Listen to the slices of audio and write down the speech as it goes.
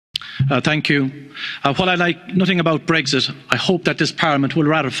Thank you. While I like nothing about Brexit, I hope that this Parliament will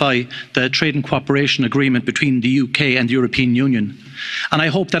ratify the Trade and Cooperation Agreement between the UK and the European Union. And I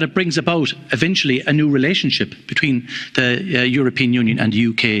hope that it brings about eventually a new relationship between the European Union and the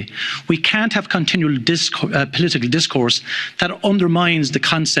UK. We can't have continual political discourse that undermines the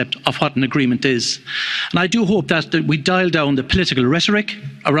concept of what an agreement is. And I do hope that we dial down the political rhetoric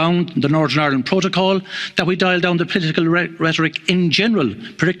around the Northern Ireland Protocol, that we dial down the political rhetoric in general,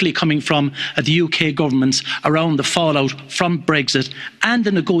 particularly coming from the UK governments around the fallout from Brexit and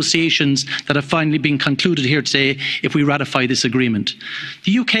the negotiations that have finally been concluded here today if we ratify this agreement.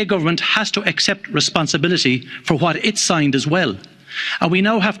 The UK government has to accept responsibility for what it signed as well. And we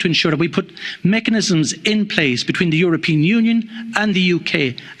now have to ensure that we put mechanisms in place between the European Union and the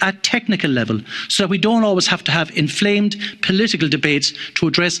UK at technical level, so that we don't always have to have inflamed political debates to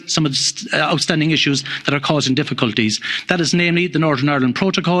address some of the outstanding issues that are causing difficulties. That is namely the Northern Ireland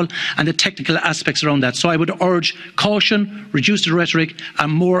Protocol and the technical aspects around that. So I would urge caution, reduce the rhetoric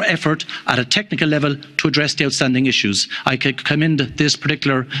and more effort at a technical level to address the outstanding issues. I commend this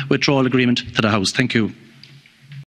particular withdrawal agreement to the House. Thank you.